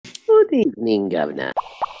Good evening, Governor.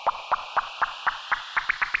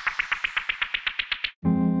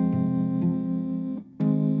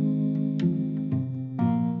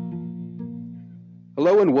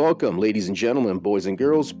 Hello and welcome, ladies and gentlemen, boys and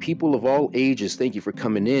girls, people of all ages. Thank you for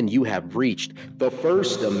coming in. You have reached the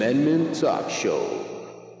First Amendment Talk Show.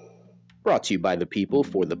 Brought to you by the people,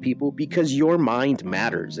 for the people, because your mind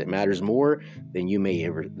matters. It matters more than you may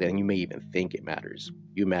even think it matters.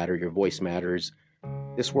 You matter, your voice matters.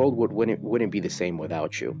 This world wouldn't be the same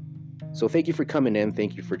without you. So thank you for coming in.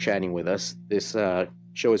 Thank you for chatting with us. This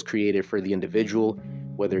show is created for the individual.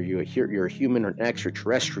 Whether you're a human or an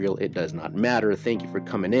extraterrestrial, it does not matter. Thank you for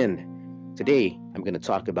coming in. Today, I'm going to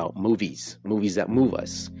talk about movies that move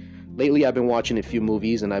us. Lately, I've been watching a few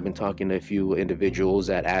movies, and I've been talking to a few individuals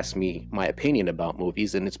that asked me my opinion about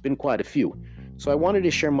movies, and it's been quite a few. So I wanted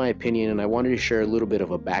to share my opinion, and I wanted to share a little bit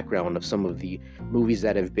of a background of some of the movies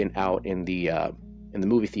that have been out in the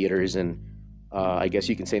movie theaters, and I guess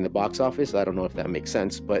you can say in the box office. I don't know if that makes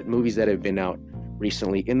sense, but movies that have been out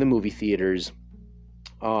recently in the movie theaters.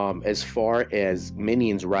 As far as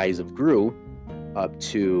Minions Rise of Gru up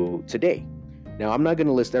to today. Now, I'm not going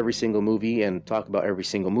to list every single movie and talk about every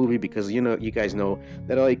single movie because, you guys know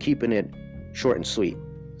that I like keeping it short and sweet.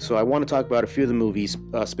 So I want to talk about a few of the movies,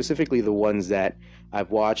 specifically the ones that I've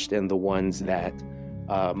watched and the ones that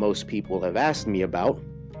most people have asked me about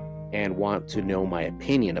and want to know my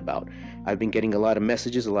opinion about. I've been getting a lot of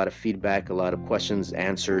messages, a lot of feedback, a lot of questions,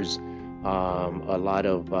 answers, a lot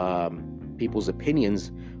of people's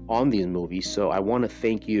opinions on these movies. So I want to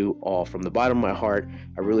thank you all from the bottom of my heart.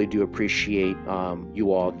 I really do appreciate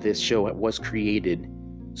you all. This show was created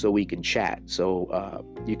so we can chat, so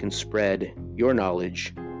you can spread your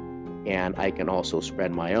knowledge and I can also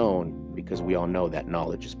spread my own, because we all know that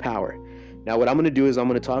knowledge is power. Now what I'm going to do is I'm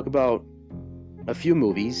going to talk about a few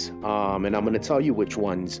movies, and I'm going to tell you which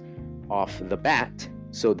ones off the bat,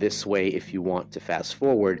 so this way if you want to fast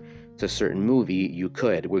forward to a certain movie, you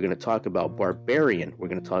could. We're going to talk about Barbarian. We're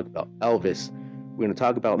going to talk about Elvis. We're going to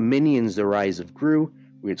talk about Minions: The Rise of Gru.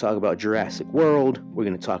 We're going to talk about Jurassic World. We're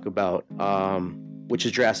going to talk about, which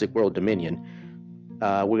is Jurassic World Dominion.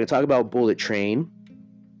 We're going to talk about Bullet Train.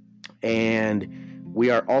 And we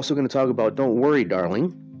are also going to talk about Don't Worry,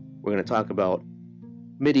 Darling. We're going to talk about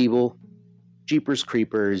Medieval, Jeepers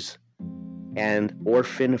Creepers, and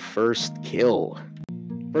Orphan First Kill.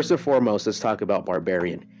 First and foremost, let's talk about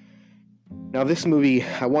Barbarian. Now, this movie,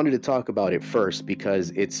 I wanted to talk about it first because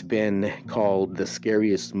it's been called the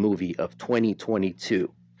scariest movie of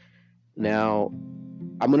 2022. Now,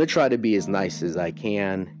 I'm going to try to be as nice as I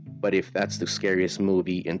can, but if that's the scariest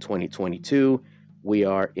movie in 2022, we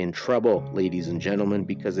are in trouble, ladies and gentlemen,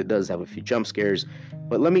 because it does have a few jump scares.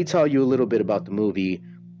 But let me tell you a little bit about the movie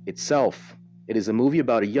itself. It is a movie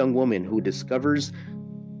about a young woman who discovers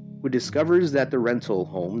that the rental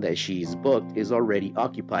home that she's booked is already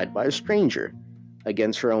occupied by a stranger.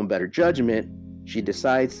 Against her own better judgment, she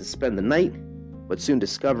decides to spend the night, but soon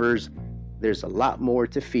discovers there's a lot more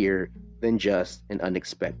to fear than just an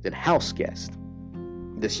unexpected house guest.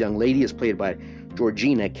 This young lady is played by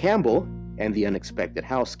Georgina Campbell, and the unexpected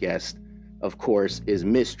house guest, of course, is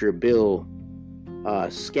Mr. Bill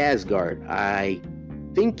Skarsgård. I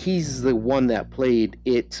think he's the one that played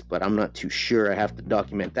it, but I'm not too sure. I have to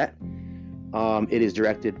document that. It is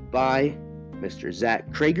directed by Mr. Zach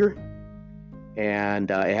Cregger, and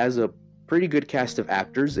it has a pretty good cast of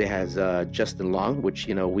actors. It has Justin Long, which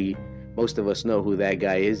most of us know who that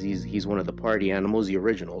guy is. He's one of the Party Animals, the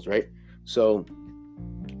originals, right? So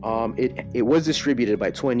it was distributed by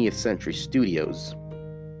 20th Century Studios,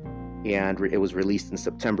 and it was released in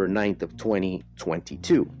September 9th of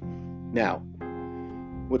 2022. Now,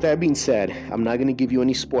 with that being said, I'm not going to give you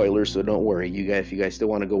any spoilers, so don't worry. If you guys still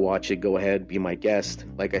want to go watch it, go ahead, be my guest.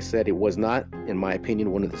 Like I said, it was not, in my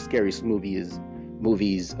opinion, one of the scariest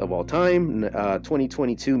movies of all time.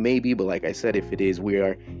 2022 maybe, but like I said, if it is, we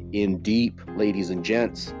are in deep, ladies and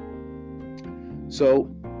gents. So,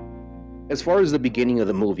 as far as the beginning of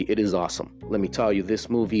the movie, it is awesome. Let me tell you, this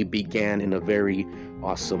movie began in a very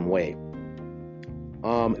awesome way.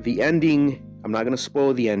 The ending, I'm not going to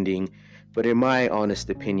spoil the ending, but in my honest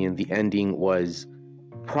opinion, the ending was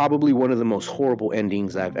probably one of the most horrible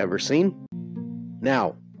endings I've ever seen.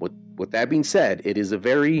 Now, with that being said, it is a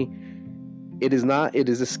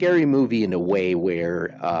scary movie in a way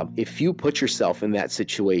where if you put yourself in that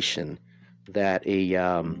situation, that a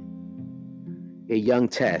young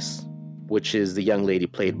Tess, which is the young lady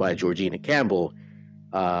played by Georgina Campbell,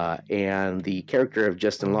 and the character of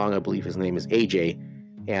Justin Long, I believe his name is AJ,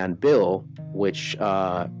 and Bill, which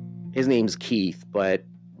his name's Keith, but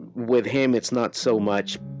with him it's not so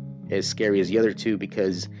much as scary as the other two,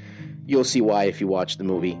 because You'll see why if you watch the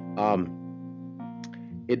movie.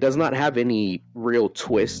 It does not have any real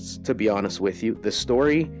twists, to be honest with you. The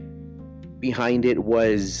story behind it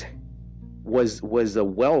was a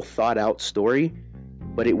well thought out story,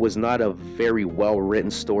 but it was not a very well written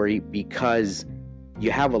story because you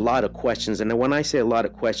have a lot of questions. And when I say a lot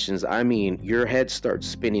of questions, I mean your head starts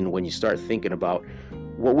spinning when you start thinking about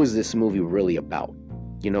what was this movie really about.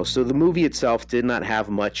 So the movie itself did not have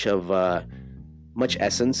much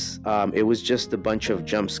essence. It was just a bunch of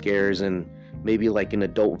jump scares and maybe like an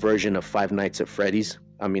adult version of Five Nights at Freddy's.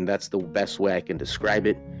 I mean, that's the best way I can describe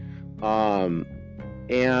it.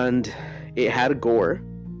 And it had a gore.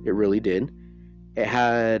 It really did. It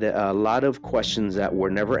had a lot of questions that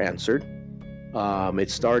were never answered.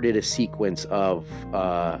 It started a sequence of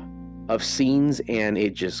scenes, and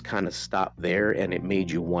it just kind of stopped there, and it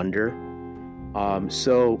made you wonder.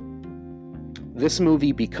 So this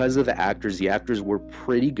movie, because of the actors were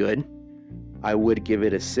pretty good. I would give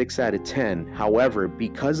it a 6 out of 10. However,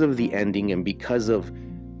 because of the ending and because of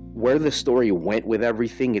where the story went with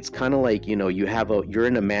everything, it's kind of like, you're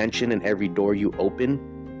in a mansion and every door you open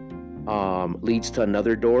leads to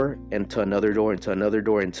another door and to another door and to another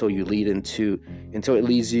door until it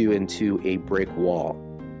leads you into a brick wall.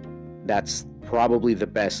 That's probably the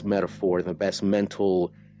best metaphor, the best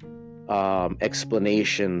mental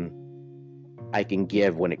explanation I can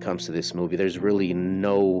give when it comes to this movie. There's really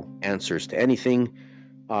no answers to anything.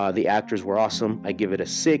 The actors were awesome. I give it a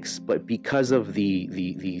 6, but because of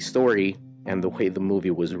the story and the way the movie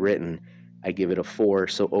was written, I give it a 4.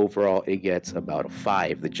 So overall, it gets about a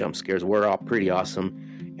 5. The jump scares were all pretty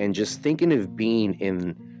awesome, and just thinking of being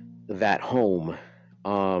in that home,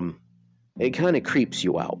 it kind of creeps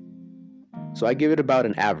you out. So I give it about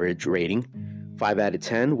an average rating. 5 out of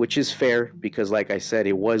 10, which is fair because, like I said,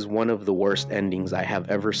 it was one of the worst endings I have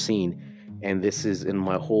ever seen. And this is in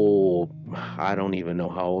my whole, I don't even know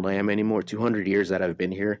how old I am anymore, 200 years that I've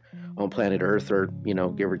been here on planet Earth, or,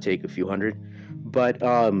 give or take a few hundred. But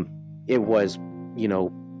it was,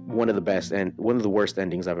 one of the best and one of the worst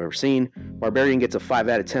endings I've ever seen. Barbarian gets a 5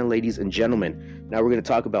 out of 10, ladies and gentlemen. Now we're going to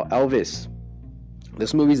talk about Elvis.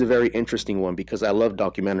 This movie is a very interesting one because I love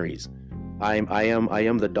documentaries. I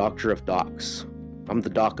am the doctor of docs. I'm the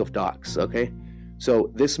doc of docs, okay?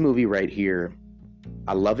 So this movie right here,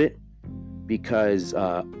 I love it because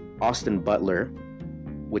Austin Butler,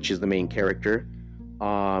 which is the main character,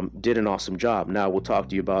 did an awesome job. Now we'll talk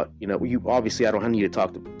to you about, you obviously I don't need to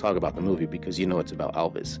talk about the movie because it's about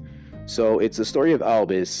Elvis. So it's the story of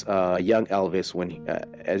Elvis, young Elvis, when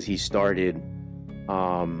as he started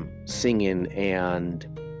singing and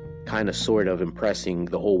kind of sort of impressing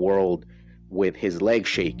the whole world with his leg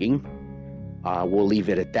shaking. We'll leave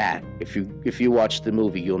it at that. If you watch the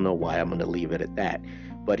movie, you'll know why I'm going to leave it at that.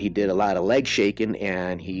 But he did a lot of leg shaking,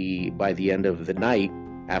 and by the end of the night,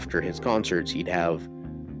 after his concerts, he'd have,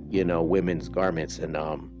 women's garments and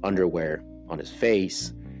underwear on his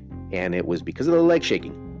face, and it was because of the leg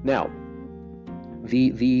shaking. Now,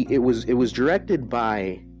 it was directed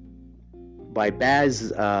by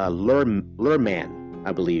Baz Luhrmann,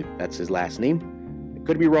 I believe that's his last name. I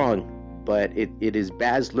could be wrong, but it is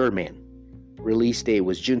Baz Luhrmann. Release date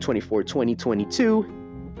was June 24, 2022,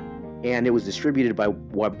 and it was distributed by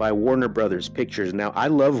Warner Brothers Pictures. Now, I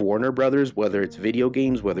love Warner Brothers, whether it's video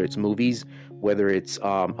games, whether it's movies, whether it's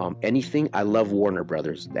anything. I love Warner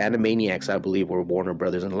Brothers. The Animaniacs, I believe, were Warner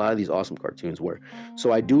Brothers, and a lot of these awesome cartoons were.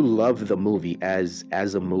 So I do love the movie as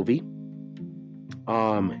a movie.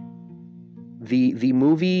 The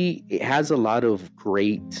movie, it has a lot of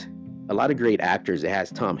great actors. It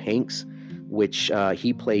has Tom Hanks, which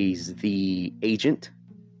he plays the agent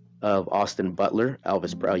of Austin Butler,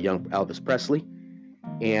 young Elvis Presley,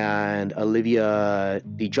 and Olivia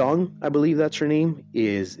DeJonge, I believe that's her name,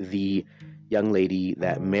 is the young lady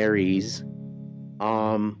that marries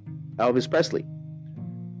Elvis Presley.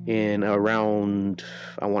 In around,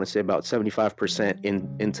 I want to say about 75%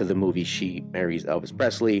 into the movie, she marries Elvis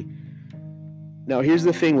Presley. Now, here's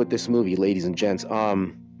the thing with this movie, ladies and gents.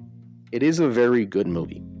 It is a very good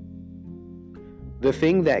movie. The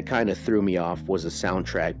thing that kind of threw me off was the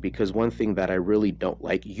soundtrack, because one thing that I really don't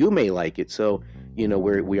like, you may like it, so,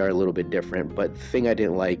 we are a little bit different, but the thing I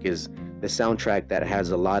didn't like is the soundtrack that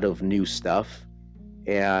has a lot of new stuff,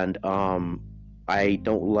 and I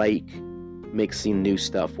don't like mixing new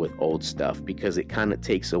stuff with old stuff, because it kind of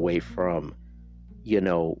takes away from, the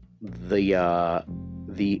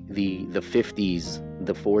 50s,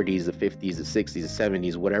 the 40s, the 50s, the 60s, the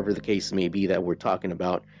 70s, whatever the case may be that we're talking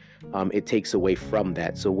about. It takes away from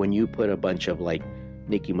that. So when you put a bunch of like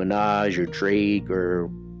Nicki Minaj or Drake or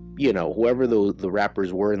whoever the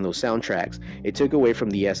rappers were in those soundtracks, it took away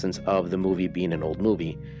from the essence of the movie being an old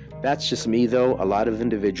movie. That's just me, though. A lot of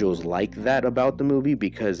individuals like that about the movie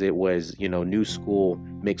because it was, new school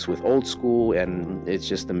mixed with old school, and it's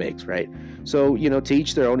just a mix, right? So, to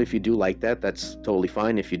each their own. If you do like that, that's totally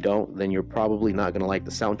fine. If you don't, then you're probably not going to like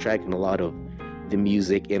the soundtrack and a lot of the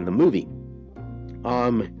music in the movie.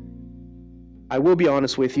 I will be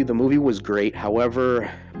honest with you, the movie was great. However,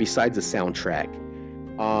 besides the soundtrack,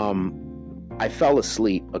 I fell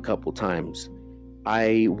asleep a couple times.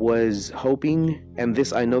 I was hoping, and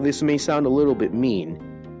I know this may sound a little bit mean,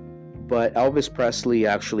 but Elvis Presley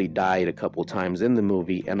actually died a couple times in the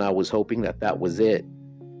movie, and I was hoping that was it.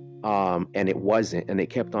 And it wasn't, and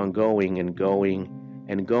it kept on going and going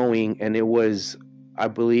and going, and it was, I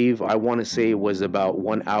want to say it was about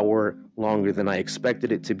 1 hour longer than I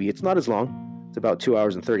expected it to be. It's not as long. It's about 2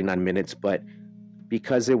 hours and 39 minutes, but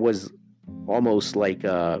because it was almost like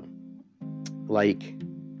a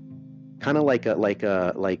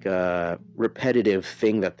repetitive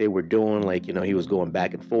thing that they were doing, he was going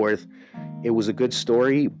back and forth. It was a good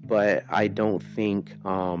story, but I don't think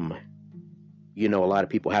a lot of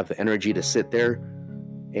people have the energy to sit there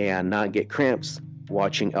and not get cramps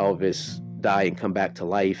watching Elvis die and come back to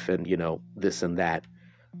life and this and that.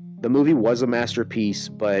 The movie was a masterpiece,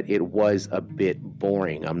 but it was a bit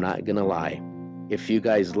boring, I'm not gonna lie. If you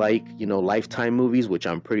guys like Lifetime movies, which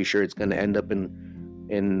I'm pretty sure it's gonna end up in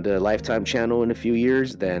the Lifetime channel in a few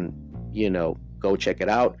years, then go check it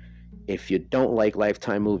out. If you don't like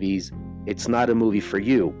Lifetime movies, it's not a movie for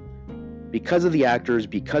you. Because of the actors,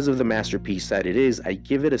 because of the masterpiece that it is, I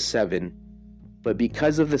give it a 7. But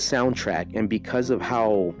because of the soundtrack and because of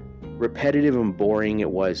how repetitive and boring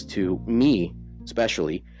it was to me,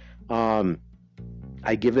 especially, I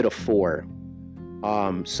give it a 4.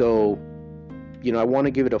 So, I want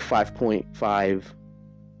to give it a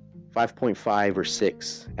 5.5 or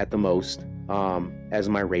 6 at the most, as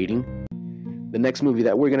my rating. The next movie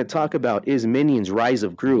that we're going to talk about is Minions: Rise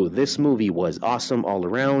of Gru. This movie was awesome all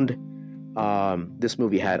around. This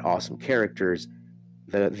movie had awesome characters.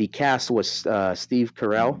 The cast was Steve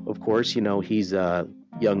Carell, of course. He's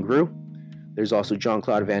young Gru. There's also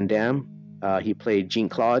Jean-Claude Van Damme. He played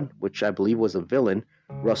Jean-Claude, which I believe was a villain.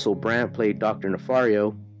 Russell Brand played Dr.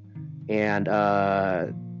 Nefario. And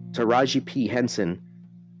Taraji P. Henson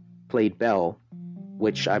played Belle,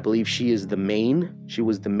 which I believe she was the main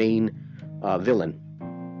villain.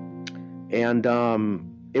 And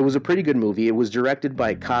it was a pretty good movie. It was directed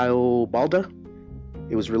by Kyle Balda.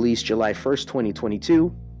 It was released July 1st,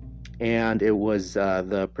 2022. And it was,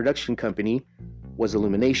 the production company was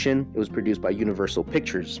Illumination. It was produced by Universal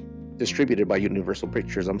Pictures. Distributed by Universal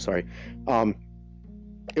Pictures, I'm sorry.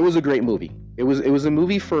 It was a great movie. It was a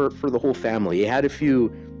movie for the whole family. It had a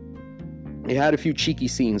few cheeky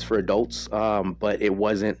scenes for adults, but it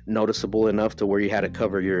wasn't noticeable enough to where you had to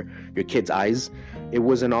cover your kids' eyes. It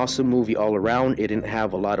was an awesome movie all around. It didn't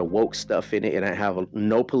have a lot of woke stuff in it. It didn't have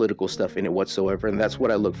no political stuff in it whatsoever, and that's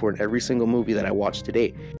what I look for in every single movie that I watch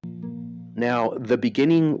today. Now, the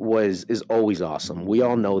beginning is always awesome. We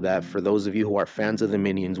all know that. For those of you who are fans of the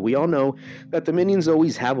Minions, we all know that the Minions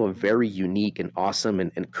always have a very unique and awesome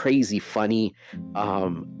and crazy funny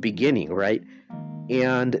beginning, right?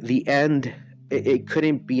 And the end, it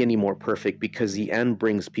couldn't be any more perfect because the end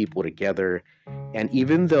brings people together. And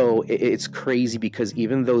even though it's crazy, because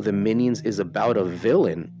even though the Minions is about a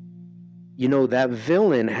villain, that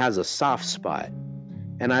villain has a soft spot.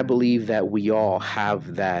 And I believe that we all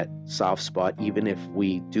have that soft spot, even if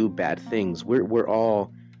we do bad things. We're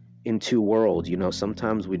all in two worlds.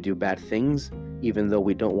 Sometimes we do bad things, even though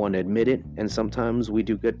we don't want to admit it. And sometimes we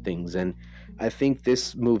do good things. And I think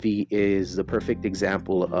this movie is the perfect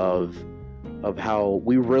example of how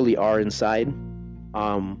we really are inside.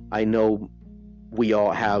 I know we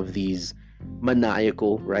all have these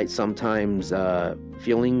maniacal, right? Sometimes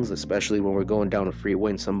feelings, especially when we're going down a freeway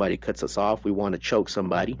and somebody cuts us off, we want to choke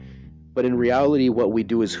somebody. But in reality, what we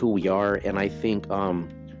do is who we are. And I think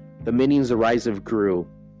the Minions: The Rise of Gru,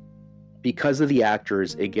 because of the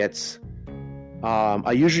actors, it gets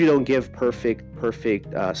I usually don't give perfect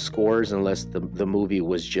scores unless the movie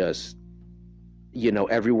was just,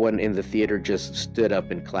 everyone in the theater just stood up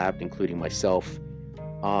and clapped, including myself.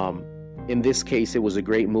 In this case, it was a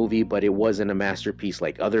great movie, but it wasn't a masterpiece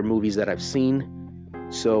like other movies that I've seen.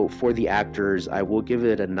 So for the actors, I will give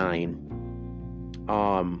it a 9.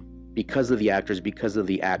 Because of the actors, because of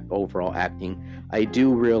the overall acting. I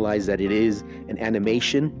do realize that it is an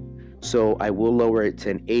animation, so I will lower it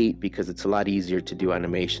to an 8 because it's a lot easier to do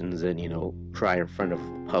animations and, cry in front of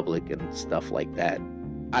the public and stuff like that.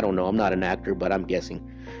 I don't know, I'm not an actor, but I'm guessing.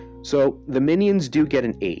 So the Minions do get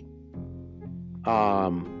an 8.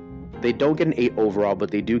 They don't get an 8 overall,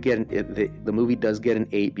 but they do get the movie does get an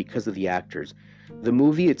 8 because of the actors. The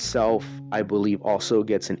movie itself, I believe, also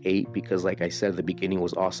gets an 8 because, like I said, the beginning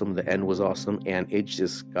was awesome, the end was awesome, and it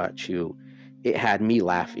just got you. It had me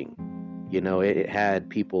laughing. It had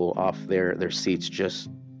people off their seats just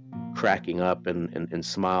cracking up and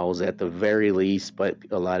smiles at the very least, but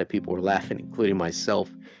a lot of people were laughing, including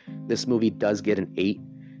myself. This movie does get an 8.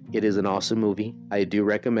 It is an awesome movie. I do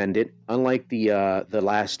recommend it. Unlike the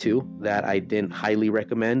last two that I didn't highly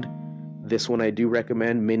recommend, this one I do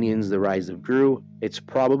recommend, Minions: The Rise of Gru. It's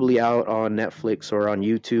probably out on Netflix or on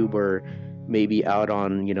YouTube or maybe out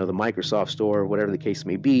on, the Microsoft Store or whatever the case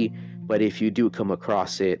may be. But if you do come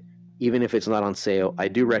across it, even if it's not on sale, I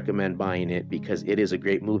do recommend buying it because it is a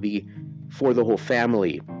great movie for the whole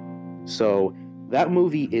family. So that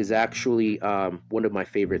movie is actually one of my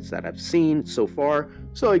favorites that I've seen so far.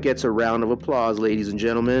 So it gets a round of applause, ladies and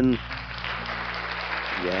gentlemen.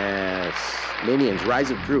 Yes. Minions: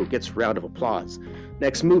 Rise of Gru gets a round of applause.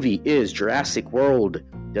 Next movie is Jurassic World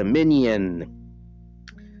Dominion.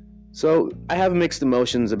 So I have mixed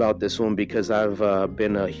emotions about this one because I've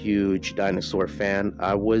been a huge dinosaur fan.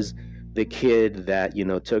 I was the kid that,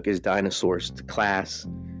 took his dinosaurs to class.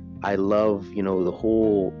 I love, the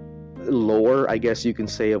whole lore, I guess you can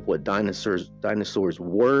say, of what dinosaurs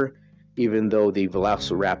were, even though the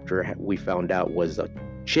Velociraptor we found out was a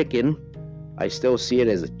chicken. I still see it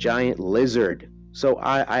as a giant lizard. So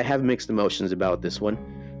I have mixed emotions about this one.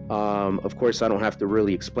 Of course, I don't have to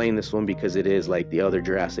really explain this one because it is like the other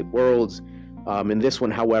Jurassic Worlds. In this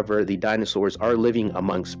one, however, the dinosaurs are living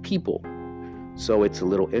amongst people. So it's a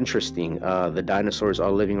little interesting. The dinosaurs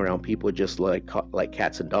are living around people just like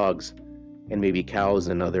cats and dogs, and maybe cows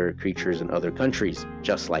and other creatures in other countries,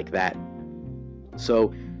 just like that.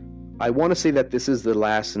 So I want to say that this is the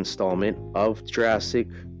last installment of Jurassic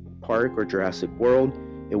Park or Jurassic World.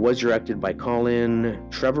 It was directed by Colin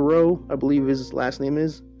Trevorrow, I believe his last name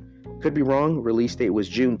is. Could be wrong. Release date was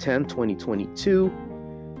June 10, 2022.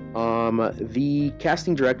 The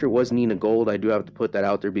casting director was Nina Gold. I do have to put that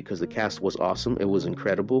out there because the cast was awesome. It was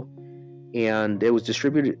incredible. And it was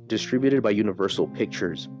distributed by Universal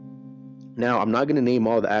Pictures. Now, I'm not going to name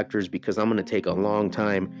all the actors because I'm going to take a long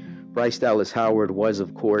time. Bryce Dallas Howard was,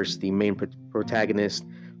 of course, the main protagonist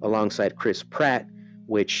alongside Chris Pratt,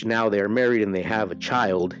 which now they're married and they have a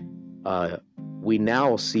child. We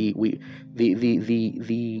now see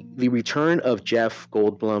the return of Jeff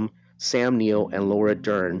Goldblum, Sam Neill, and Laura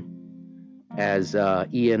Dern as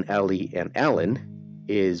Ian, Ellie, and Ellen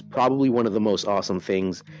is probably one of the most awesome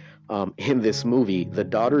things in this movie. The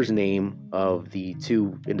daughter's name of the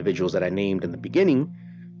two individuals that I named in the beginning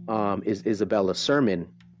is Isabella Sermon.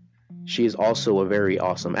 She is also a very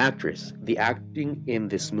awesome actress. The acting in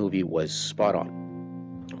this movie was spot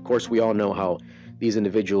on. Of course, we all know how these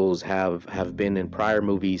individuals have been in prior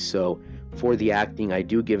movies, so for the acting, I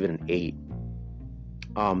do give it an 8.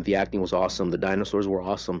 The acting was awesome. The dinosaurs were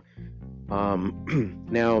awesome.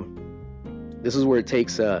 Now, this is where it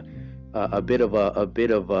takes a bit of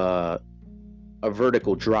a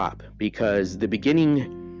vertical drop because the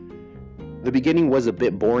beginning was a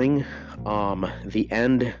bit boring. The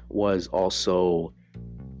end was also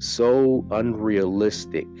so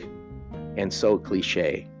unrealistic and so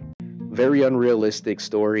cliche. Very unrealistic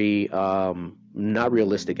story. Not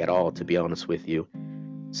realistic at all, to be honest with you.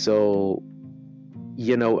 So,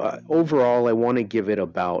 overall, I want to give it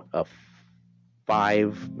about a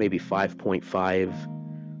 5, maybe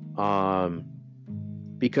 5.5.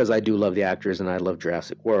 Because I do love the actors and I love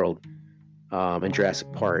Jurassic World and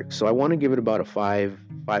Jurassic Park. So I want to give it about a 5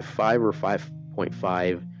 or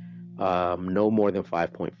 5.5. No more than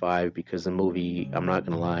 5.5 because the movie, I'm not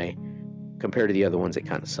going to lie, compared to the other ones, it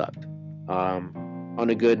kind of sucked. On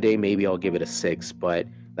a good day, maybe I'll give it a 6, but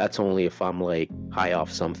that's only if I'm like high off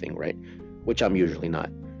something, right? Which I'm usually not.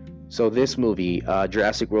 So this movie,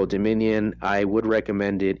 Jurassic World Dominion, I would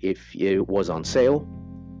recommend it if it was on sale,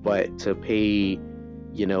 but to pay,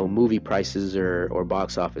 movie prices or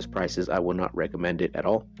box office prices, I would not recommend it at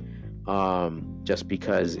all. Just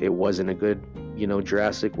because it wasn't a good,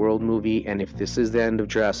 Jurassic World movie. And if this is the end of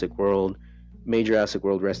Jurassic World, may Jurassic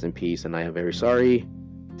World rest in peace. And I am very sorry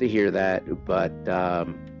to hear that, but go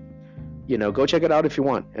check it out if you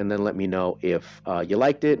want, and then let me know if you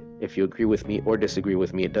liked it, if you agree with me or disagree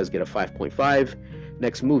with me. It does get a 5.5.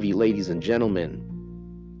 Next movie, ladies and gentlemen,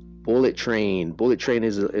 Bullet Train. Bullet Train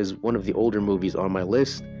is one of the older movies on my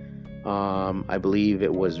list. I believe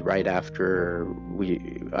it was right after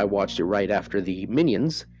I watched it right after the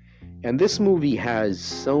Minions. And this movie has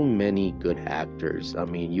so many good actors. I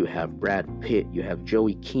mean, you have Brad Pitt, you have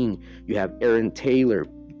Joey King, you have Aaron Taylor,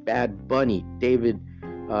 Bad Bunny, David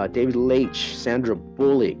Leitch, Sandra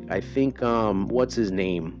Bullock. I think what's his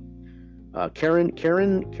name? Karen.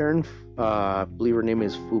 I believe her name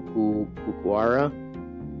is Fukuhara.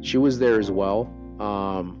 She was there as well.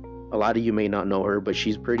 A lot of you may not know her, but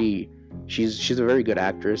she's a very good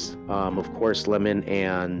actress. Of course, Lemon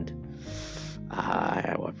and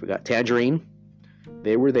I forgot Tangerine.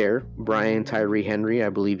 They were there. Brian Tyree Henry, I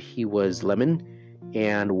believe he was Lemon.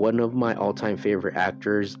 And one of my all-time favorite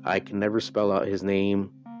actors, I can never spell out his name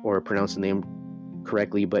or pronounce the name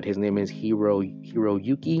correctly, but his name is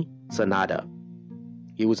Hiroyuki Sanada.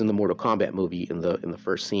 He was in the Mortal Kombat movie in the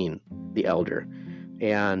first scene, the Elder.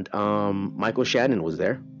 And Michael Shannon was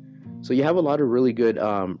there. So you have a lot of really good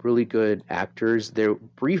actors there.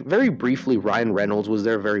 Very briefly, Ryan Reynolds was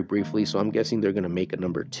there very briefly, so I'm guessing they're going to make a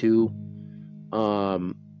number 2.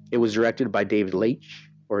 It was directed by David Leitch,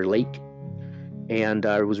 and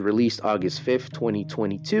it was released August 5th,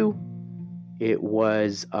 2022. It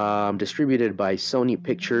was distributed by Sony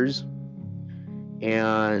Pictures,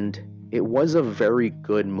 and it was a very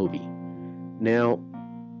good movie. Now,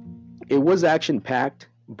 it was action-packed,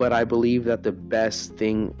 but I believe that the best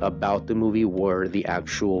thing about the movie were the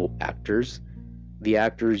actual actors. The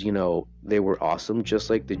actors, they were awesome, just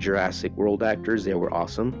like the Jurassic World actors, they were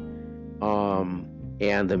awesome.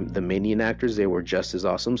 And the Minion actors, they were just as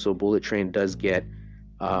awesome. So Bullet Train does get,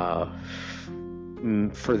 for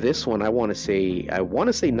this one, I want to say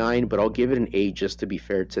 9, but I'll give it an 8 just to be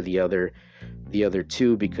fair to the other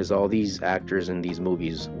 2, because all these actors in these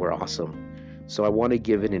movies were awesome. So I want to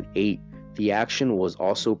give it an 8. The action was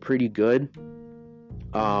also pretty good.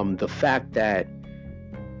 The fact that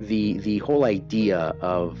the whole idea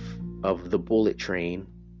of the Bullet Train,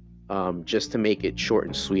 just to make it short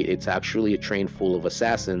and sweet, it's actually a train full of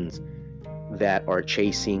assassins that are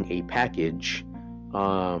chasing a package,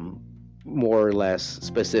 more or less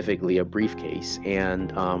specifically a briefcase,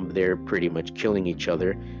 and they're pretty much killing each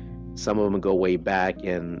other. Some of them go way back,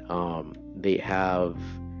 and they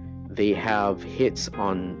have hits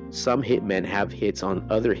on some hitmen, have hits on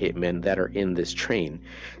other hitmen that are in this train.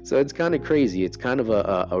 So it's kind of crazy. It's kind of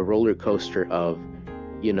a roller coaster of,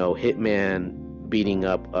 hitman beating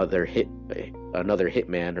up another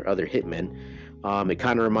hitman or other hitmen. It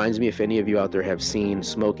kind of reminds me, if any of you out there have seen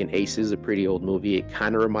Smokin' Aces, a pretty old movie, it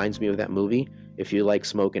kind of reminds me of that movie. If you like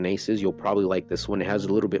Smokin' Aces, you'll probably like this one. It has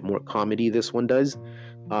a little bit more comedy, this one does,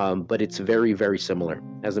 but it's very, very similar.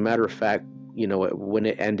 As a matter of fact, when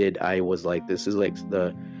it ended, I was like, this is like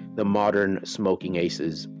the modern Smoking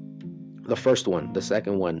Aces. The first one, the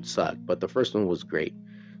second one sucked, but the first one was great.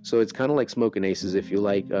 So it's kind of like Smoking Aces. If you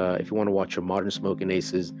want to watch a modern Smoking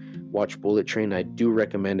Aces, watch Bullet Train. I do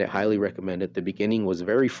recommend it, highly recommend it. The beginning was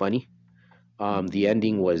very funny. The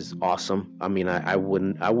ending was awesome. I mean, I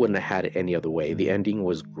wouldn't have had it any other way. The ending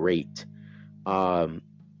was great. The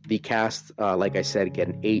cast, like I said, get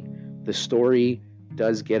an 8. The story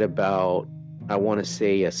does get about, I want to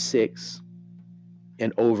say, a 6,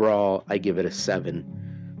 and overall I give it a 7.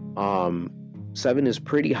 7 is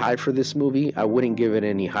pretty high for this movie. I wouldn't give it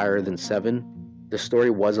any higher than 7. The story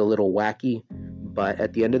was a little wacky, but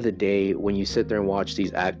at the end of the day, when you sit there and watch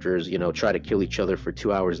these actors, try to kill each other for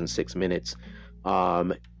 2 hours and 6 minutes,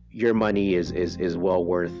 your money is well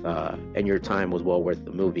worth, and your time was well worth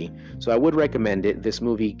the movie. So I would recommend it. This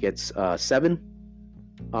movie gets 7.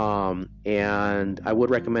 And I would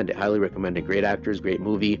recommend it, highly recommend it. Great actors, great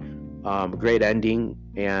movie, great ending,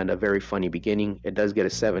 and a very funny beginning. It does get a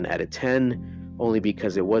 7 out of 10, only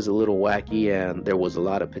because it was a little wacky and there was a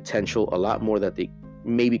lot of potential, a lot more that they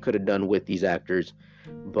maybe could have done with these actors,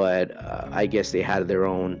 but I guess they had their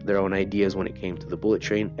own ideas when it came to the Bullet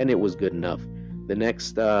Train, and it was good enough. The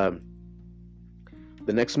next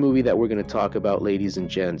movie that we're going to talk about, ladies and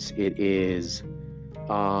gents, it is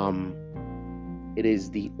The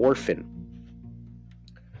Orphan.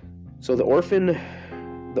 So The Orphan,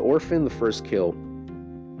 The First Kill.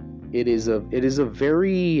 It is a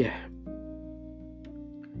very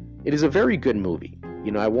good movie.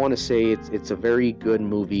 I want to say it's a very good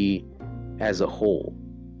movie as a whole,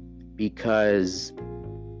 because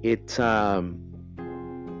it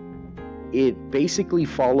basically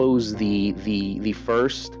follows the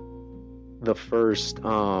first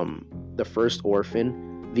Orphan.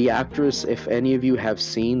 The actress, if any of you have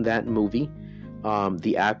seen that movie,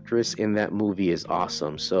 the actress in that movie is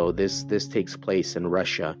awesome. So this takes place in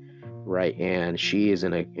Russia, right? And she is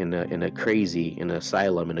in an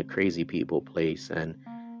asylum, in a crazy people place, and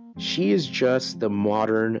she is just the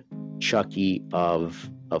modern Chucky of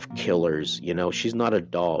killers. She's not a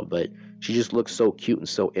doll, but she just looks so cute and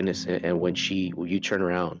so innocent. And when you turn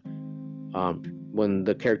around, when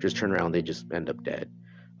the characters turn around, they just end up dead.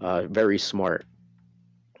 very smart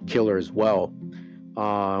killer as well.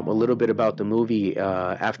 A little bit about the movie.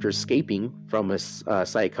 After escaping from a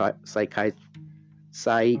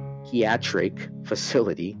psychiatric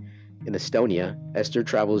facility in Estonia, Esther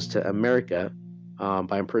travels to America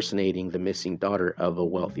by impersonating the missing daughter of a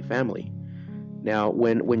wealthy family. Now,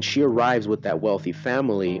 when she arrives with that wealthy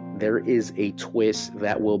family, there is a twist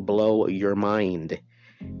that will blow your mind.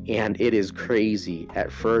 And it is crazy.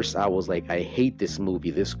 At first, I was like, I hate this movie.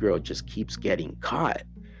 This girl just keeps getting caught.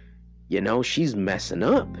 She's messing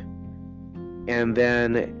up. And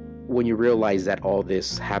then when you realize that all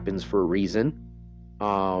this happens for a reason,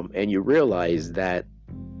 and you realize that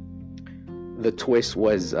the twist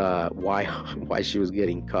was why she was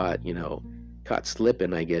getting caught, caught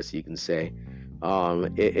slipping, I guess you can say.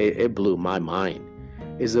 It blew my mind.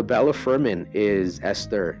 Isabella Fuhrman is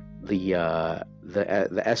Esther, the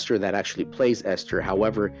Esther that actually plays Esther.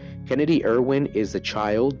 However, Kennedy Irwin is the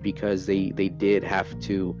child because they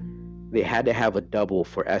had to have a double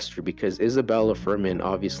for Esther because Isabella Fuhrman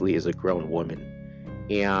obviously is a grown woman,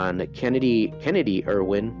 and Kennedy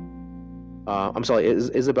Irwin,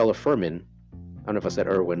 Isabella Fuhrman. I don't know if I said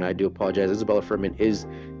Irwin. I do apologize. Isabella Fuhrman is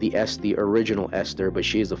the original Esther, but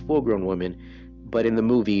she is a full-grown woman. But in the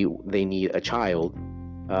movie, they need a child,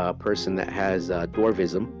 a person that has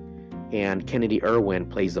dwarvism, and Kennedy Irwin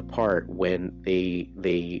plays the part when they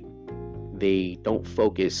don't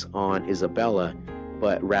focus on Isabella,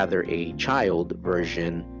 but rather a child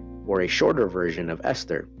version or a shorter version of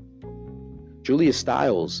Esther. Julia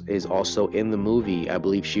Stiles is also in the movie. I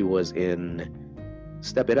believe she was in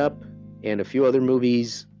Step It Up and a few other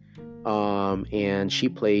movies, and she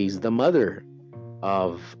plays the mother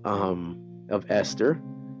of Esther.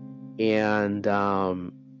 And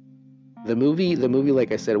the movie,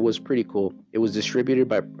 like I said, it was pretty cool. It was distributed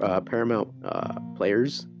by Paramount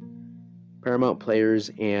Players,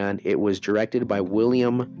 and it was directed by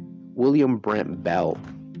William Brent Bell.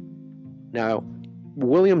 Now,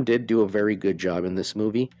 William did do a very good job in this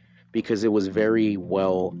movie because it was very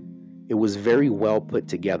well put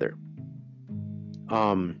together.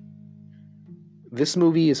 This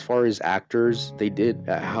movie, as far as actors, they did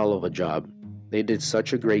a hell of a job. They did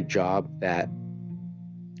such a great job that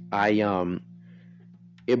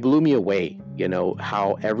it blew me away,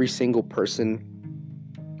 how every single person,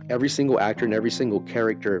 every single actor, and every single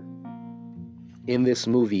character in this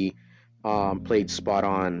movie played spot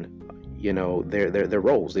on, their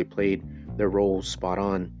roles. They played their roles spot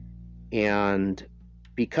on. And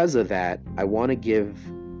because of that, I want to give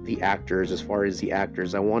the actors, as far as the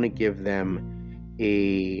actors, I want to give them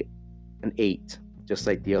an 8, just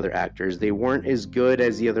like the other actors. They weren't as good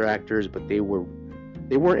as the other actors, but they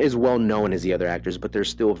weren't as well known as the other actors, but they're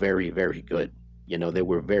still very, very good. They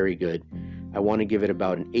were very good. I want to give it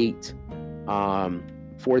about an 8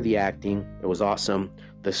 for the acting. It was awesome.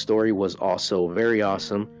 The story was also very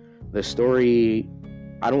awesome. The story,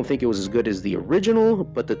 I don't think it was as good as the original,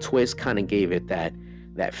 but the twist kind of gave it that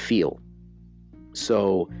feel.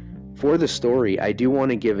 So for the story, I do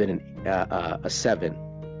want to give it a 7.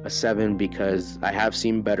 A 7 because I have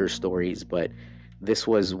seen better stories, but this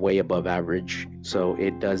was way above average. So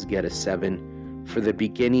it does get a 7. For the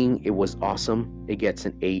beginning, it was awesome. It gets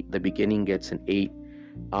an 8. The beginning gets an 8.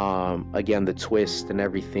 Again, the twist and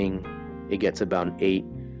everything, it gets about an 8.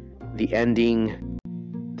 The ending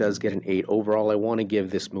does get an 8. Overall, I want to give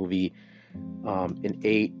this movie an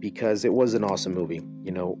 8 because it was an awesome movie.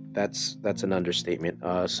 That's an understatement.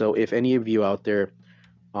 So if any of you out there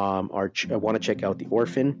want to check out The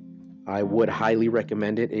Orphan, I would highly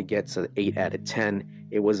recommend it. It gets an 8 out of 10.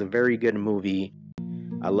 It was a very good movie.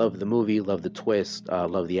 I love the movie, love the twist,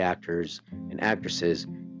 love the actors and actresses.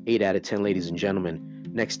 8 out of 10, ladies and gentlemen.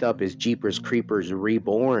 Next up is Jeepers Creepers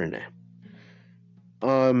Reborn.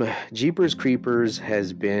 Jeepers Creepers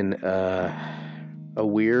has been a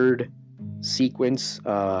weird sequence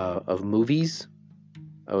of movies.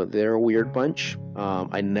 They're a weird bunch.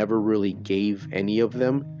 I never really gave any of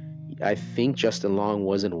them. I think Justin Long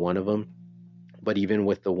wasn't one of them, but even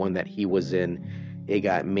with the one that he was in, it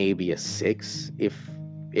got maybe a 6,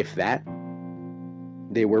 if that.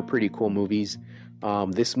 They were pretty cool movies.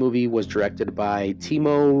 This movie was directed by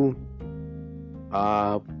Timo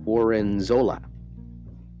Borenzola.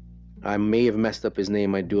 I may have messed up his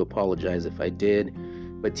name. I do apologize if I did,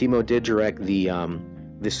 but Timo did direct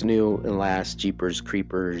this new and last Jeepers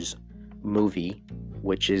Creepers movie,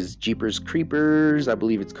 which is Jeepers Creepers, I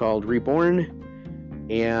believe it's called Reborn.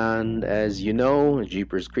 And as you know,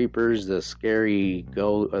 Jeepers Creepers, the scary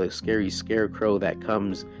scarecrow that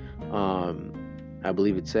comes, I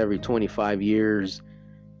believe it's every 25 years.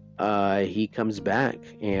 he comes back,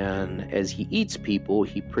 and as he eats people,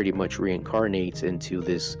 he pretty much reincarnates into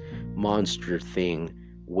this monster thing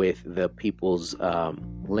with the people's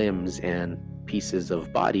limbs and pieces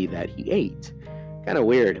of body that he ate. Kind of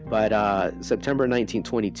weird, but September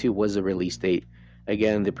 1922 was the release date.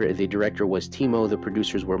 Again, the director was Timo. The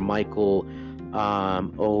producers were Michael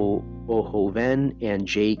Ohoven and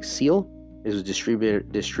Jake Seal. It was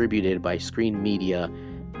distributed by Screen Media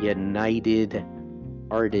United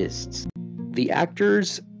Artists. The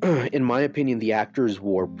actors, in my opinion, the actors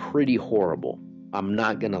were pretty horrible. I'm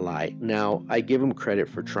not gonna lie. Now, I give them credit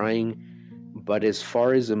for trying, but as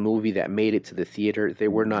far as a movie that made it to the theater, they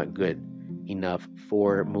were not good enough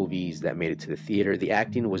for movies that made it to the theater. The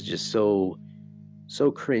acting was just so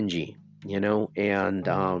cringy, and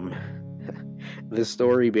the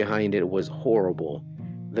story behind it was horrible.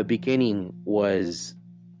 The beginning was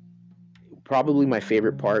probably my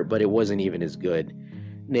favorite part, but it wasn't even as good.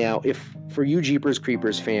 Now, if for you Jeepers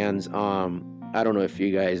Creepers fans, I don't know if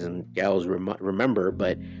you guys and gals remember,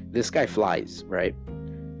 but this guy flies, right?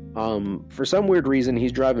 For some weird reason,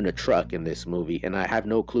 he's driving a truck in this movie, and I have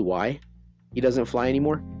no clue why he doesn't fly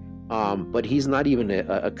anymore. But he's not even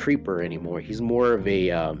a creeper anymore. He's more of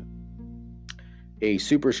a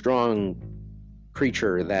super strong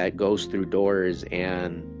creature that goes through doors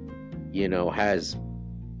and has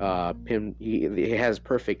he has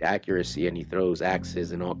perfect accuracy, and he throws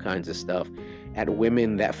axes and all kinds of stuff at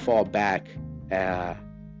women that fall back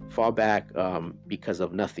because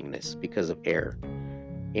of nothingness, because of air.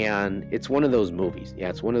 And it's one of those movies. Yeah,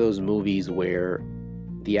 it's one of those movies where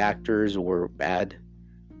the actors were bad,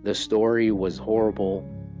 the story was horrible,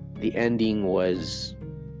 the ending was,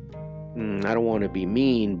 I don't want to be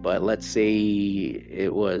mean, but let's say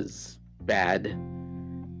it was bad.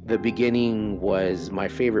 The beginning was my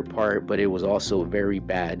favorite part, but it was also very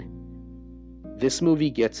bad. This movie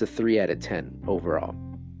gets a 3 out of 10 overall.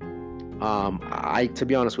 To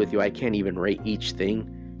be honest with you, I can't even rate each thing,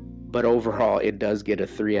 but overall it does get a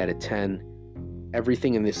 3 out of 10.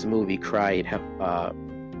 Everything in this movie cried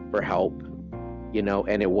for help,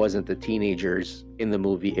 and it wasn't the teenagers in the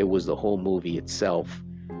movie, it was the whole movie itself.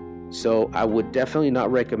 So I would definitely not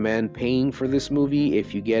recommend paying for this movie.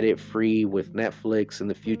 If you get it free with Netflix in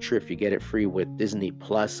the future, if you get it free with Disney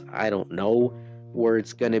Plus, I don't know where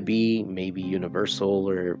it's going to be, maybe Universal,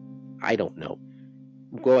 or I don't know.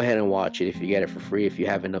 Go ahead and watch it if you get it for free, if you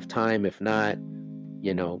have enough time. If not,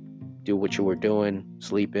 do what you were doing,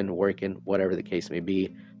 sleeping, working, whatever the case may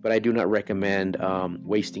be. But I do not recommend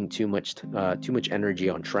wasting too much energy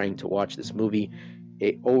on trying to watch this movie.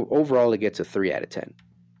 Overall, it gets a 3 out of 10.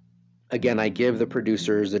 Again, I give the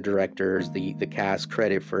producers, the directors, the cast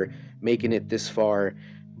credit for making it this far.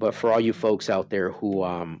 But for all you folks out there who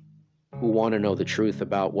want to know the truth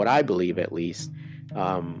about what I believe, at least,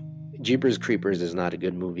 Jeepers Creepers is not a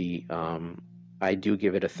good movie. I do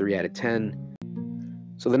give it a 3 out of 10.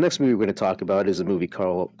 So the next movie we're going to talk about is a movie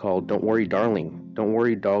called Don't Worry, Darling. Don't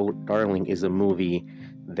Worry, Darling is a movie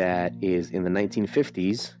that is in the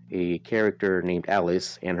 1950s. A character named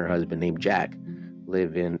Alice and her husband named Jack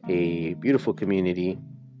live in a beautiful community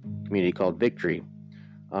called Victory.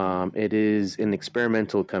 It is an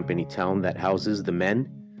experimental company town that houses the men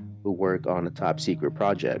who work on a top secret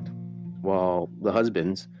project. While the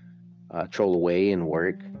husbands troll away and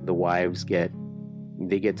work, the wives get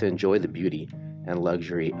to enjoy the beauty and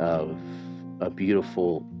luxury of a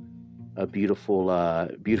beautiful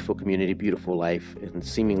community, beautiful life, and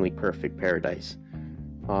seemingly perfect paradise.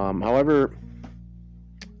 However,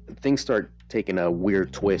 things start taking a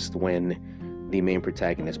weird twist when the main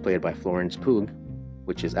protagonist, played by Florence Pugh,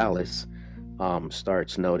 which is Alice,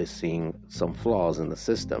 starts noticing some flaws in the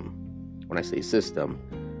system. When I say system,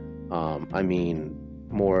 I mean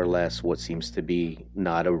more or less what seems to be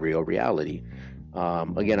not a real reality.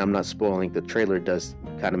 Again, I'm not spoiling. The trailer does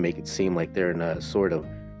kind of make it seem like they're in a sort of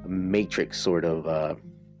Matrix sort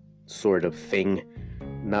of thing,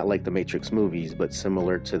 not like the Matrix movies, but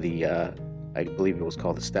similar to the I believe it was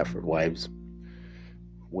called the Stepford Wives,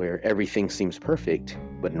 where everything seems perfect,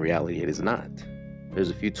 but in reality it is not. There's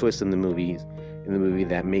a few twists in the movie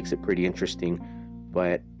that makes it pretty interesting,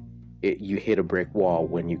 but you hit a brick wall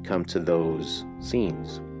when you come to those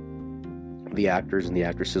scenes. The actors and the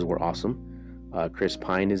actresses were awesome. Chris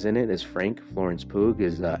Pine is in it as Frank. Florence Pugh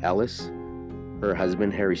is Alice. Her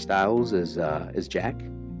husband Harry Styles is Jack.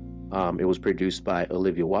 It was produced by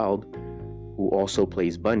Olivia Wilde, who also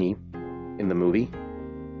plays Bunny in the movie.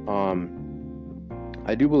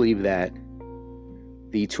 I do believe that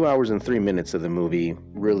the 2 hours and 3 minutes of the movie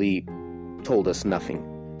really told us nothing.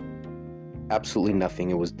 Absolutely nothing.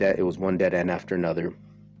 It was one dead end after another.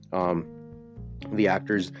 The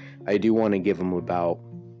actors, I do want to give them about,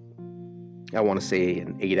 I want to say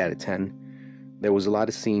an 8 out of 10. There was a lot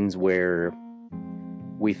of scenes where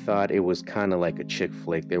we thought it was kind of like a chick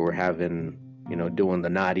flick. They were having, doing the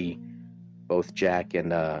naughty, both Jack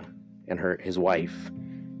and his wife,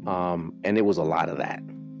 and it was a lot of that,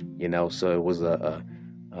 So it was a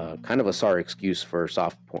kind of a sorry excuse for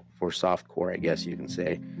softcore, I guess you can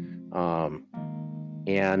say,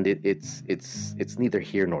 and it's neither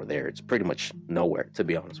here nor there. It's pretty much nowhere, to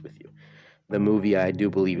be honest with you. The movie, I do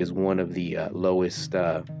believe, is one of the lowest.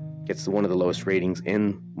 Gets one of the lowest ratings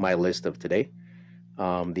in my list of today.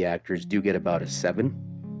 The actors do get about a 7.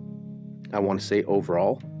 I want to say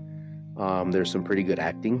overall. There's some pretty good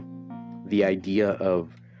acting. The idea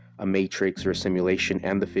of a matrix or a simulation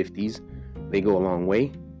and the 50s, they go a long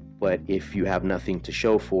way. But if you have nothing to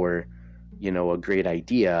show for, a great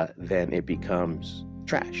idea, then it becomes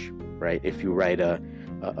trash, right? If you write a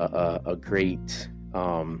great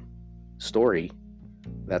story,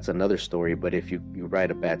 that's another story. But if you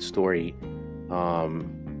write a bad story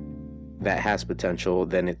that has potential,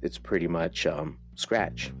 then it's pretty much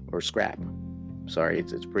scrap. Sorry,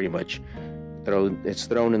 it's pretty much thrown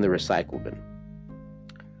in the recycle bin.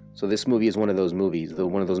 So this movie is one of those movies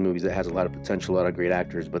that has a lot of potential, a lot of great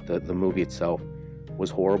actors, but the movie itself was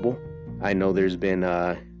horrible. I know there's been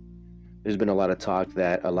a lot of talk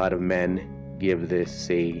that a lot of men give this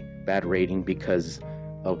a bad rating because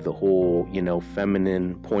of the whole,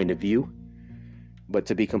 feminine point of view. But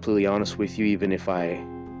to be completely honest with you, even if I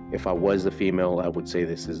was a female, I would say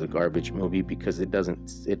this is a garbage movie because it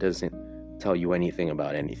doesn't tell you anything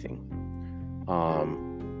about anything.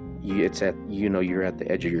 You're at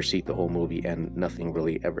the edge of your seat the whole movie and nothing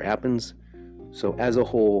really ever happens. So as a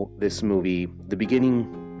whole, this movie, the beginning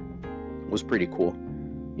was pretty cool.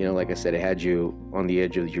 Like I said, it had you on the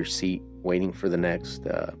edge of your seat waiting for the next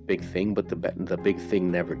big thing, but the big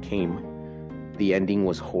thing never came. The ending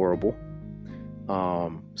was horrible.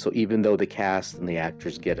 So even though the cast and the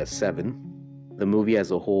actors get a 7, the movie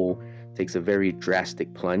as a whole takes a very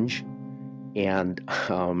drastic plunge, and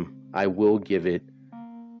I will give it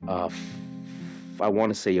I want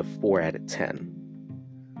to say a 4 out of 10.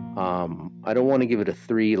 I don't want to give it a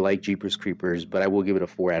 3 like Jeepers Creepers, but I will give it a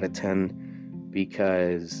 4 out of 10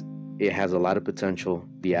 because it has a lot of potential.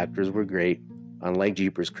 The actors were great. Unlike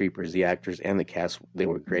Jeepers Creepers, the actors and the cast, they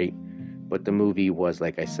were great. But the movie was,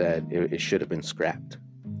 like I said, it should have been scrapped.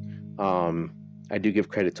 I do give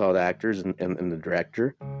credit to all the actors and the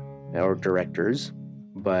director or directors,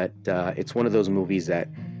 but it's one of those movies that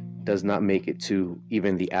does not make it to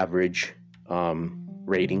even the average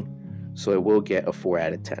rating. So it will get a 4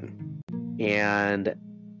 out of 10. And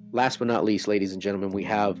last but not least, ladies and gentlemen, we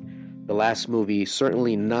have the last movie,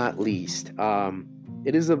 certainly not least.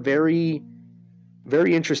 It is a very,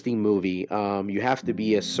 very interesting movie. You have to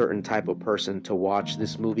be a certain type of person to watch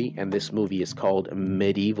this movie, and this movie is called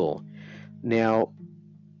Medieval. Now,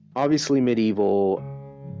 obviously, Medieval,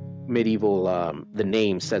 the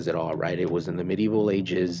name says it all, right? It was in the medieval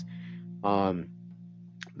ages.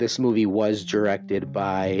 This movie was directed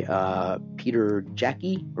by Peter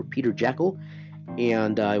Jackal,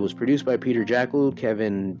 and it was produced by Peter Jackal,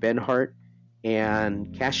 Kevin Benhart,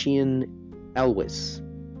 and Cassian Elwes.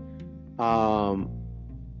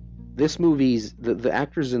 This movie's the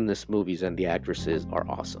actors in this movies and the actresses are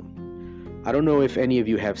awesome. I don't know if any of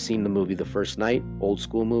you have seen the movie The First Night, old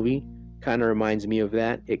school movie. Kind of reminds me of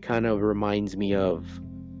that. It kind of reminds me of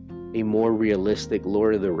a more realistic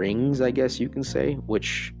Lord of the Rings, I guess you can say,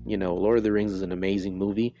 which, Lord of the Rings is an amazing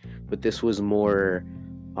movie, but this was more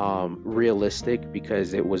realistic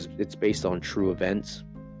because it's based on true events.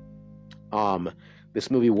 This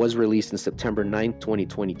movie was released on September 9th,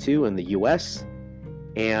 2022 in the US,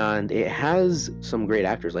 and it has some great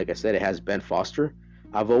actors. Like I said, it has Ben Foster.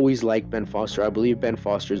 I've always liked Ben Foster. I believe Ben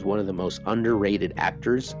Foster is one of the most underrated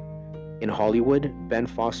actors in Hollywood. Ben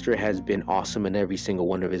Foster has been awesome in every single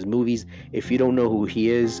one of his movies. If you don't know who he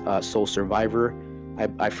is, Soul Survivor.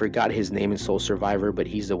 I forgot his name in Soul Survivor, but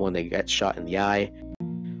he's the one that got shot in the eye.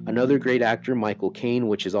 Another great actor, Michael Caine,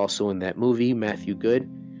 which is also in that movie, Matthew Good,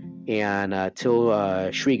 and Till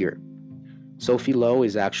Schweiger. Sophie Lowe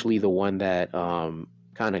is actually the one that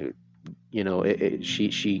kind of,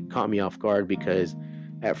 she caught me off guard because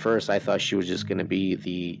at first I thought she was just going to be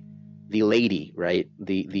the lady, right?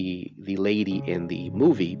 The lady in the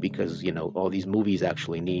movie, because, all these movies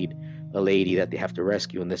actually need a lady that they have to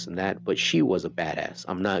rescue and this and that. But she was a badass.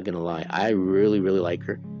 I'm not going to lie. I really, really like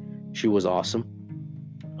her. She was awesome.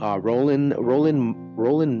 Roland,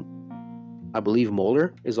 I believe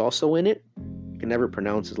Moeller is also in it. I can never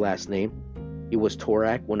pronounce his last name. He was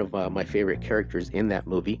Torak, one of my favorite characters in that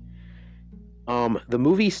movie. The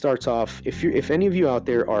movie starts off. If any of you out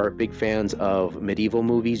there are big fans of medieval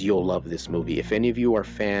movies, you'll love this movie. If any of you are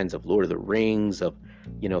fans of Lord of the Rings, of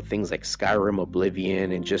things like Skyrim,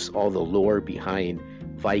 Oblivion, and just all the lore behind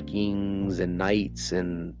Vikings and knights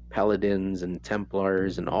and paladins and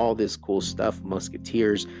Templars and all this cool stuff,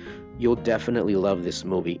 Musketeers, you'll definitely love this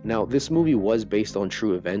movie. Now, this movie was based on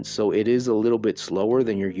true events, so it is a little bit slower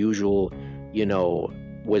than your usual,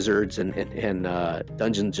 wizards and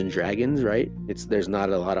Dungeons and Dragons, right? There's not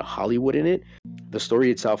a lot of Hollywood in it. The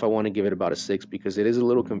story itself, I want to give it about a 6 because it is a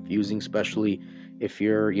little confusing, especially if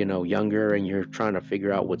you're younger and you're trying to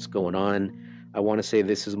figure out what's going on. I want to say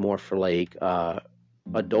this is more for like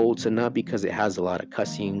adults, and not because it has a lot of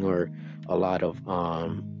cussing or a lot of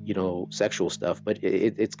sexual stuff, but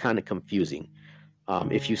it's kind of confusing.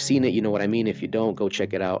 If you've seen it, you know what I mean. If you don't, go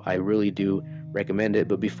check it out. I really do recommend it.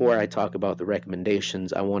 But before I talk about the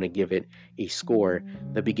recommendations, I want to give it a score.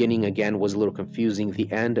 The beginning, again, was a little confusing. The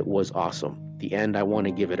end was awesome. The end, I want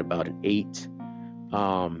to give it about an 8.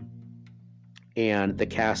 And the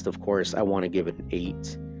cast, of course, I want to give it an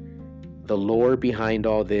 8. The lore behind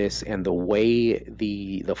all this and the way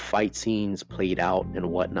the fight scenes played out and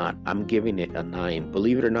whatnot, I'm giving it a 9.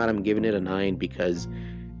 Believe it or not, I'm giving it a 9 because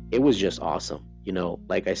it was just awesome.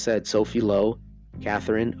 Like I said, Sophie Lowe,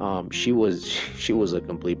 Catherine, she was a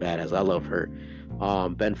complete badass. I love her.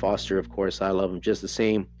 Ben Foster, of course, I love him just the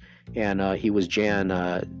same. And he was Jan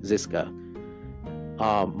Ziska.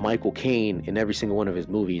 Michael Caine, in every single one of his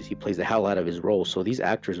movies, he plays the hell out of his role. So these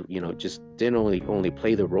actors, just didn't only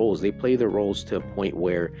play the roles. They play the roles to a point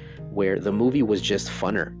where the movie was just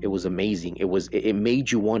funner. It was amazing. It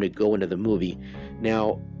made you want to go into the movie.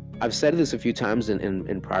 Now, I've said this a few times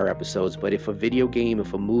in prior episodes, but if a video game,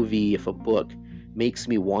 if a movie, if a book makes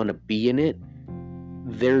me want to be in it,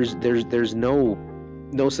 there's no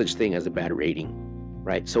such thing as a bad rating,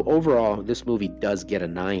 right? So overall, this movie does get a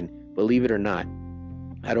 9. Believe it or not.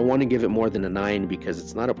 I don't want to give it more than a 9 because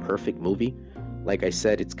it's not a perfect movie. Like I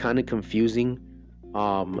said, it's kind of confusing.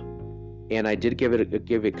 And I did give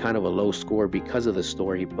it kind of a low score because of the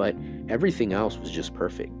story, but everything else was just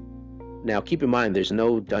perfect. Now, keep in mind, there's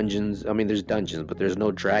no dungeons. I mean, there's dungeons, but there's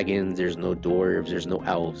no dragons, there's no dwarves, there's no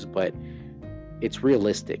elves, but it's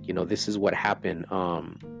realistic. This is what happened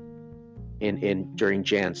during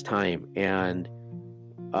Jan's time. And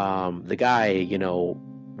the guy,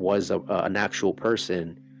 was an actual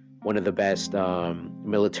person, one of the best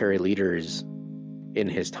military leaders in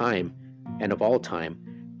his time and of all time.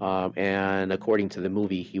 And according to the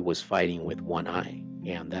movie, he was fighting with one eye,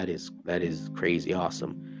 and that is crazy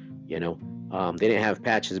awesome. They didn't have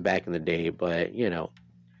patches back in the day, but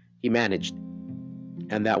he managed,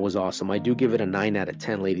 and that was awesome. I do give it a 9 out of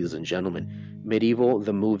 10, ladies and gentlemen. Medieval,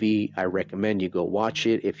 the movie, I recommend you go watch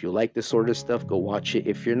it. If you like this sort of stuff, go watch it.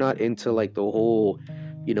 If you're not into like the whole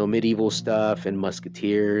medieval stuff and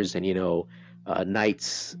musketeers and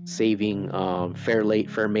knights saving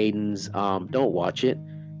fair maidens, don't watch it.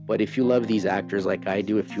 But if you love these actors like I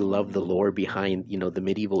do, if you love the lore behind the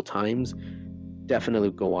medieval times,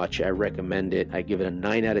 definitely go watch it. I recommend it. I give it a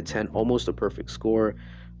 9 out of 10, almost a perfect score.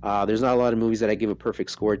 There's not a lot of movies that I give a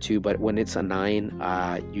perfect score to, but when it's a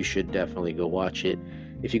 9, you should definitely go watch it.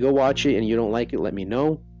 If you go watch it and you don't like it, let me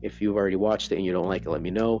know. If you've already watched it and you don't like it, let me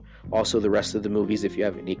know. Also, the rest of the movies, if you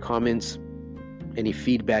have any comments, any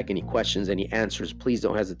feedback, any questions, any answers, please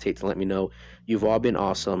don't hesitate to let me know. You've all been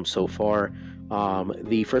awesome so far.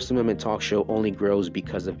 The First Amendment Talk Show only grows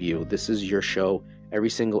because of you. This is your show. Every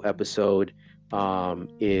single episode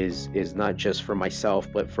is not just for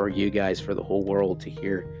myself, but for you guys, for the whole world to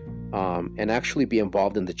hear, and actually be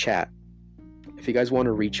involved in the chat. If you guys want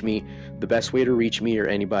to reach me, the best way to reach me or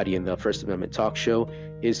anybody in the First Amendment Talk Show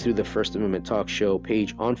is through the First Amendment Talk Show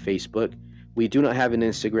page on Facebook. We do not have an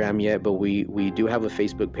Instagram yet, but we do have a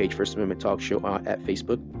Facebook page, First Amendment Talk Show, at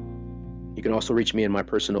Facebook. You can also reach me in my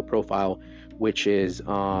personal profile, which is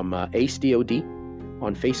AceDOD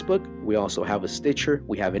on Facebook. We also have a Stitcher.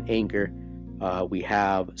 We have an Anchor. We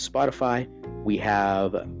have Spotify. We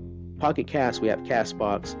have Pocket Cast. We have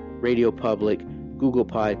Castbox, Radio Public, Google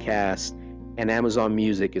Podcasts, and Amazon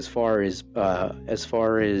Music. As far as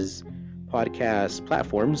podcast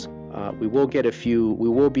platforms, we will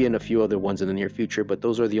be in a few other ones in the near future, but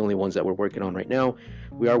those are the only ones that we're working on right now.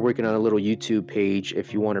 We are working on a little YouTube page.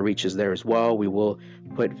 If you want to reach us there as well, we will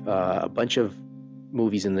put a bunch of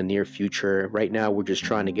movies in the near future. Right now, we're just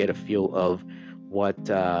trying to get a feel of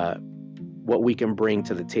what we can bring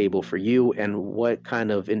to the table for you and what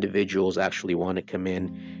kind of individuals actually want to come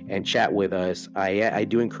in and chat with us. I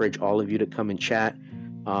do encourage all of you to come and chat.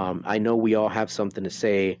 I know we all have something to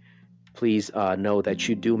say. Please know that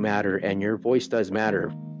you do matter and your voice does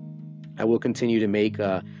matter. I will continue to make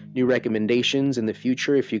new recommendations in the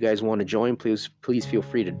future. If you guys want to join, please feel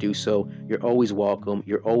free to do so. You're always welcome.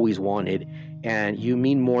 You're always wanted, and you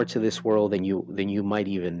mean more to this world than you might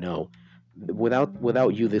even know.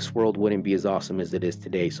 Without you, this world wouldn't be as awesome as it is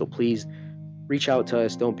today. So please reach out to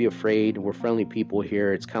us. Don't be afraid. We're friendly people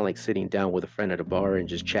here. It's kind of like sitting down with a friend at a bar and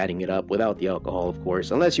just chatting it up without the alcohol, of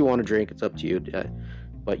course. Unless you want to drink, it's up to you.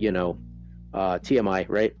 But TMI,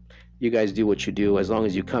 right? You guys do what you do. As long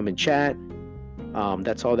as you come and chat,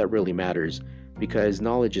 that's all that really matters, because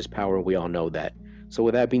knowledge is power. We all know that. So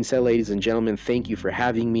with that being said, ladies and gentlemen, thank you for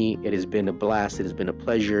having me. It has been a blast. It has been a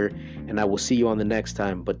pleasure, and I will see you on the next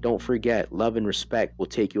time. But don't forget, love and respect will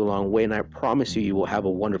take you a long way, and I promise you, you will have a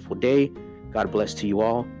wonderful day. God bless to you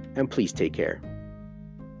all, and please take care.